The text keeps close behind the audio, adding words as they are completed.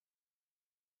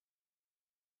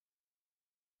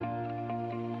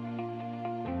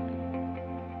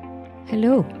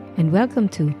Hello, and welcome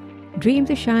to Dream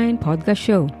to Shine podcast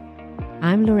show.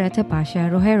 I'm Loretta Pasha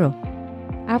Rojero.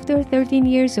 After 13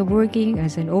 years of working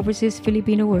as an overseas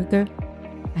Filipino worker,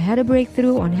 I had a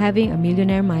breakthrough on having a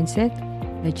millionaire mindset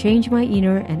that changed my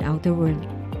inner and outer world.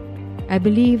 I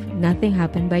believe nothing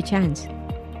happened by chance.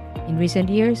 In recent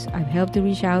years, I've helped to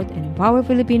reach out and empower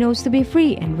Filipinos to be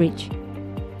free and rich.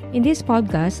 In this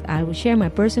podcast, I will share my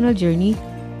personal journey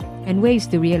and ways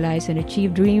to realize and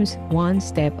achieve dreams one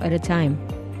step at a time.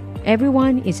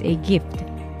 Everyone is a gift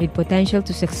with potential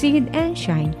to succeed and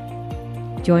shine.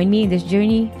 Join me in this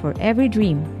journey, for every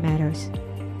dream matters.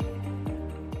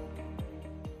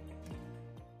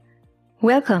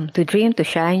 Welcome to Dream to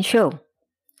Shine show.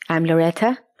 I'm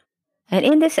Loretta, and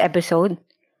in this episode,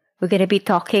 we're going to be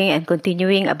talking and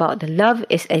continuing about the love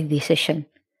is a decision,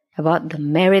 about the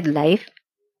married life.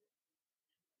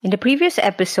 In the previous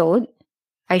episode,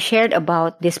 I shared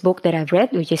about this book that I've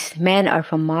read, which is Men Are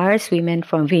From Mars, Women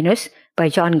From Venus by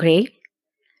John Gray.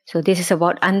 So this is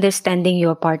about understanding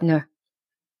your partner.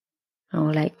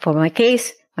 Like for my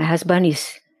case, my husband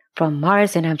is from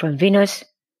Mars and I'm from Venus.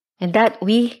 And that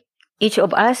each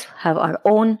of us have our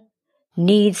own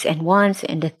needs and wants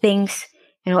and the things,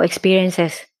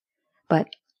 experiences. But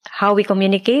how we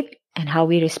communicate and how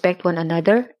we respect one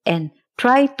another and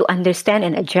try to understand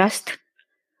and adjust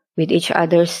with each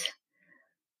other's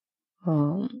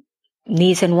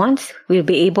needs and wants, we'll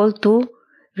be able to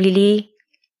really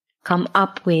come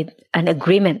up with an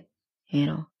agreement,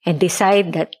 and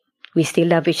decide that we still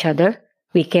love each other,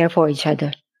 we care for each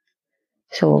other.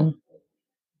 So,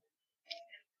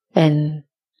 and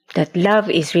that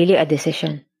love is really a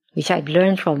decision, which I've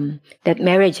learned from that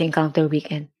marriage encounter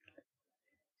weekend.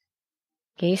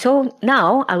 Okay, so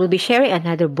now I will be sharing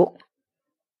another book.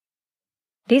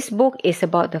 This book is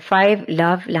about the 5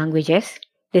 love languages,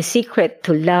 The Secret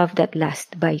to Love That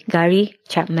Lasts by Gary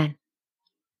Chapman.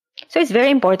 So it's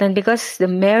very important because the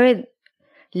married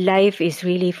life is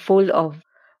really full of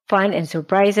fun and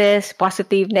surprises,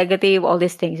 positive, negative, all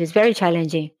these things. It's very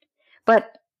challenging. But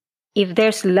if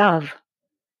there's love,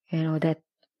 that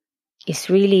is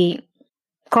really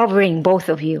covering both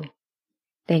of you,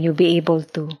 then you'll be able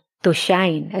to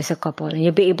shine as a couple and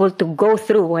you'll be able to go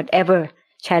through whatever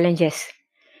challenges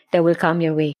that will come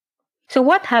your way. So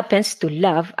what happens to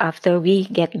love after we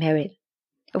get married?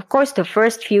 Of course, the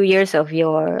first few years of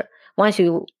once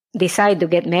you decide to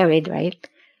get married, right,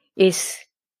 the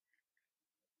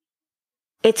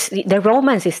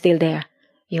romance is still there.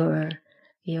 You're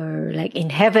like in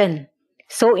heaven,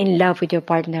 so in love with your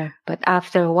partner. But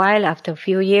after a while, after a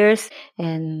few years,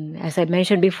 and as I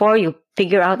mentioned before, you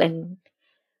figure out and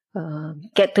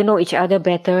get to know each other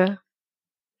better.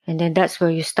 And then that's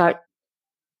where you start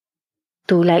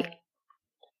to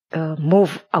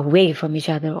move away from each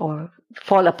other or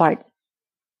fall apart.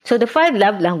 So the 5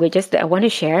 love languages that I want to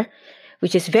share,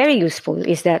 which is very useful,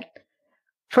 is that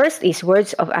first is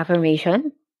words of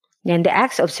affirmation, then the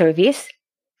acts of service.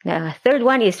 The third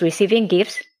one is receiving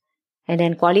gifts, and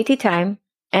then quality time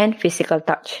and physical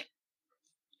touch.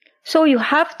 So you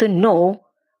have to know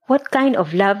what kind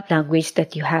of love language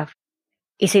that you have.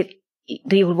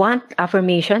 Do you want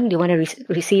affirmation? Do you want to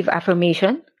receive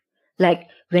affirmation? Like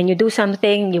when you do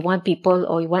something, you want people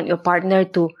or you want your partner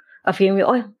to affirm you,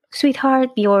 oh, sweetheart,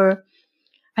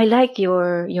 I like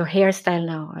your hairstyle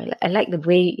now. I like the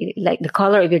way, like the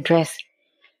color of your dress.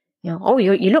 Oh,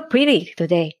 you look pretty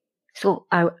today. So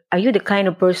are you the kind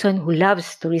of person who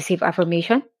loves to receive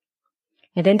affirmation?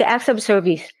 And then the acts of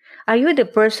service. Are you the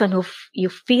person who you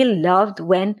feel loved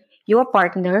when your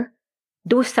partner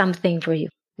do something for you?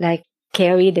 Like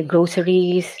carry the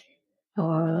groceries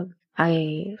or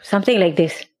something like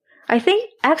this. I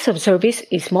think acts of service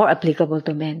is more applicable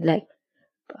to men. Like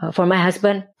for my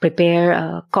husband,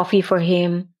 prepare coffee for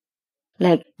him,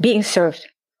 like being served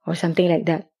or something like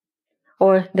that.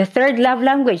 Or the third love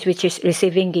language, which is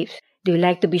receiving gifts. Do you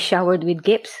like to be showered with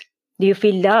gifts? Do you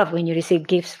feel love when you receive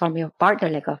gifts from your partner,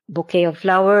 like a bouquet of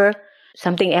flower,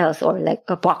 something else, or like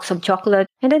a box of chocolate?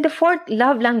 And then the fourth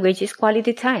love language is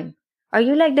quality time. Are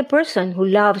you like the person who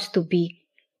loves to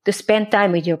spend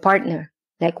time with your partner,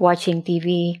 like watching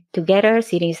TV together,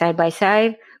 sitting side by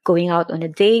side, going out on a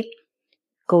date,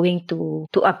 going to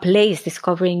a place,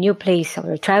 discovering new place,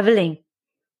 or traveling?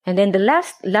 And then the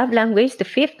last love language, the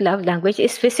 5th love language,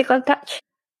 is physical touch.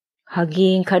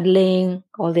 Hugging, cuddling,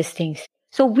 all these things.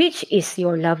 So which is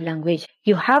your love language?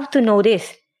 You have to know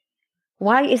this.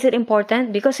 Why is it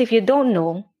important? Because if you don't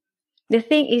know, the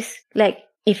thing is, like,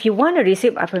 if you want to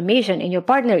receive affirmation and your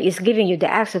partner is giving you the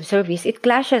acts of service, it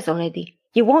clashes already.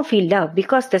 You won't feel love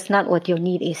because that's not what your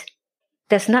need is.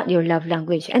 That's not your love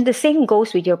language. And the same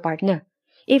goes with your partner.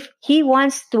 If he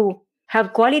wants to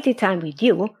have quality time with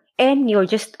you, and you're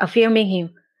just affirming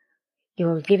him.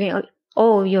 You're giving,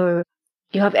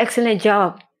 you have excellent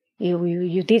job.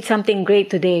 You did something great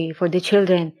today for the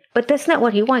children. But that's not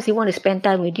what he wants. He wants to spend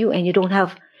time with you, and you don't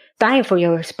have time for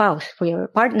your spouse, for your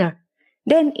partner.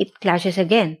 Then it clashes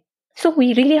again. So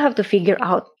we really have to figure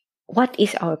out what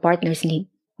is our partner's need.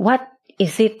 What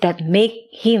is it that make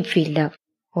him feel love?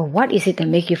 Or what is it that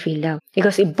make you feel love?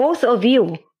 Because if both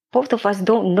of us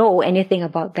don't know anything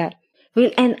about that,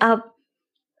 we'll end up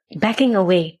backing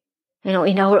away,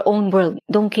 in our own world,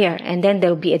 don't care. And then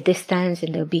there'll be a distance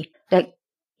and there'll be like,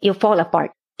 you fall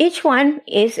apart. Each one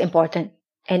is important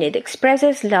and it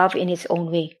expresses love in its own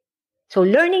way. So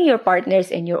learning your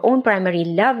partner's and your own primary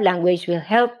love language will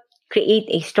help create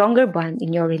a stronger bond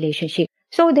in your relationship.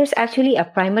 So there's actually a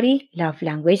primary love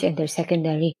language and there's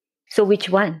secondary. So which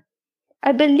one?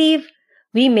 I believe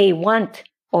we may want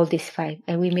all these five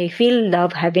and we may feel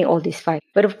love having all these five.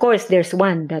 But of course, there's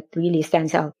one that really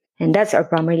stands out, and that's our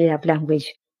primary love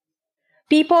language.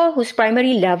 People whose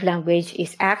primary love language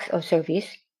is acts of service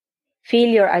feel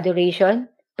your adoration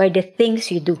by the things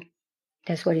you do.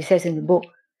 That's what it says in the book.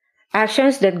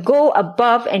 Actions that go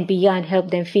above and beyond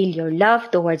help them feel your love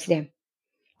towards them.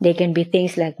 They can be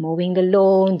things like mowing the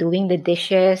lawn, doing the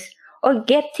dishes, or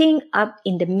getting up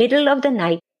in the middle of the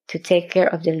night to take care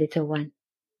of the little one.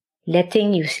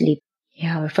 Letting you sleep.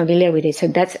 Yeah, we're familiar with it. So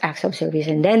that's acts of service.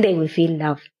 And then they will feel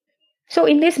love. So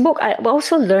in this book, I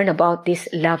also learned about this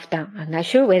love tank. I'm not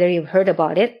sure whether you've heard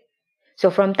about it. So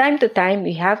from time to time,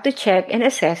 we have to check and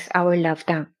assess our love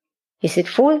tank. Is it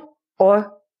full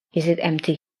or is it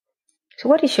empty? So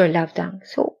what is your love tank?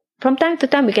 So from time to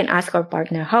time, we can ask our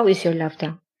partner, how is your love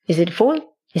tank? Is it full?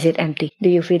 Is it empty? Do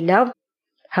you feel love?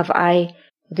 Have I,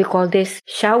 we call this,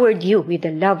 showered you with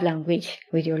the love language,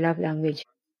 with your love language?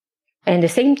 And the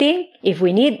same thing, if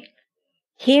we need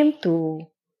him to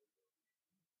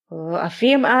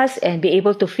affirm us and be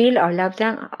able to feel our love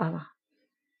tank,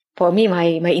 for me,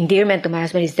 my endearment to my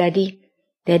husband is, Daddy,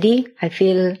 I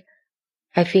feel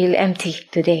empty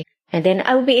today. And then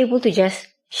I will be able to just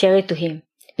share it to him.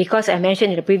 Because I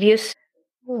mentioned in the previous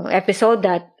episode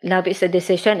that love is a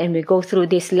decision and we go through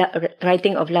this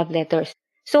writing of love letters.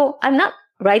 So I'm not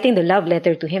writing the love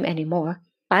letter to him anymore.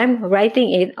 I'm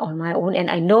writing it on my own and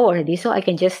I know already, so I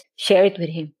can just share it with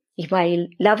him. If my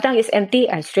love tank is empty,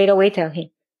 I straight away tell him.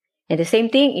 And the same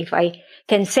thing, if I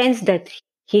can sense that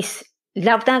his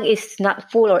love tank is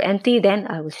not full or empty, then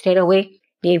I will straight away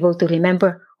be able to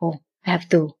remember, I have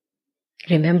to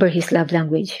remember his love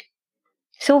language.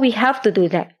 So we have to do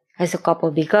that as a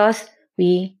couple because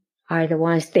we are the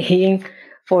ones staying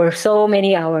for so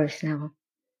many hours now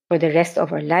for the rest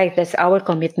of our life. That's our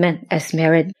commitment as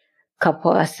married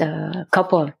couple, as a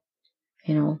couple,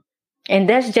 and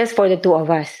that's just for the two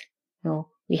of us.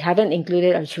 We haven't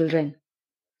included our children.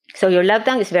 So your love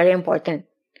tank is very important.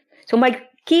 So my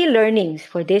key learnings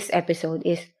for this episode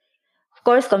is, of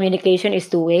course, communication is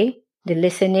two-way. The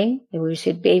listening, we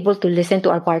should be able to listen to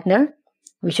our partner.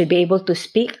 We should be able to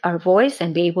speak our voice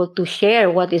and be able to share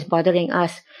what is bothering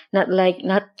us. Not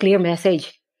clear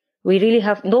message. We really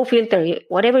have no filter.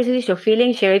 Whatever it is you're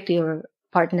feeling, share it to your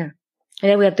partner. And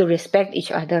then we have to respect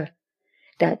each other.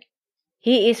 That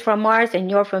he is from Mars and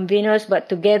you're from Venus, but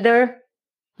together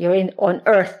you're on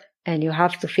Earth. And you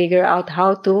have to figure out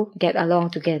how to get along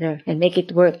together and make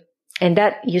it work. And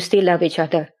that you still love each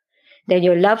other. Then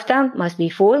your love tank must be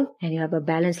full and you have a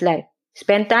balanced life.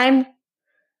 Spend time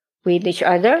with each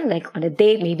other, like on a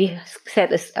date, maybe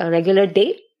set a regular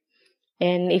date.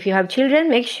 And if you have children,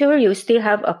 make sure you still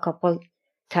have a couple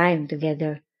time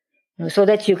together, so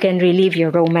that you can relive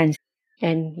your romance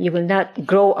and you will not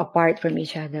grow apart from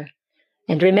each other.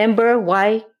 And remember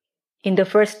why, in the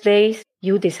first place,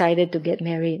 you decided to get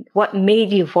married. What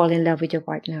made you fall in love with your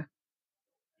partner?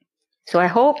 So I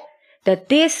hope that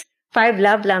these 5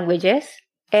 love languages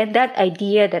and that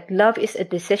idea that love is a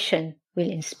decision will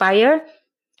inspire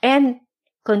and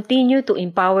continue to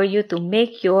empower you to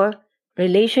make your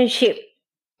relationship,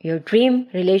 your dream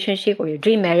relationship or your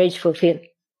dream marriage fulfilled.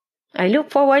 I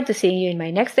look forward to seeing you in my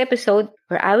next episode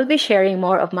where I will be sharing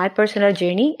more of my personal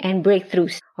journey and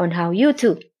breakthroughs on how you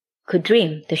too could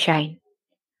dream to shine.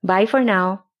 Bye for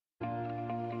now.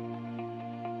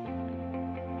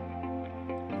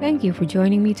 Thank you for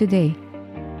joining me today.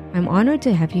 I'm honored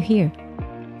to have you here.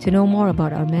 To know more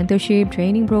about our mentorship,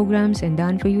 training programs, and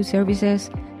done-for-you services,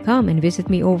 come and visit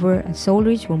me over at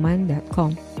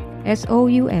soulrichwoman.com.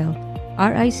 SOULRICHWOMAN.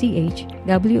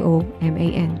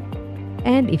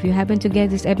 And if you happen to get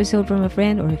this episode from a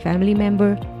friend or a family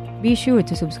member, be sure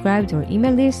to subscribe to our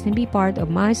email list and be part of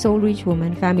my Soul Rich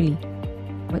Woman family.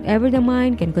 Whatever the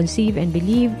mind can conceive and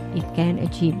believe, it can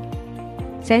achieve.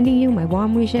 Sending you my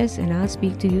warm wishes, and I'll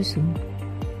speak to you soon.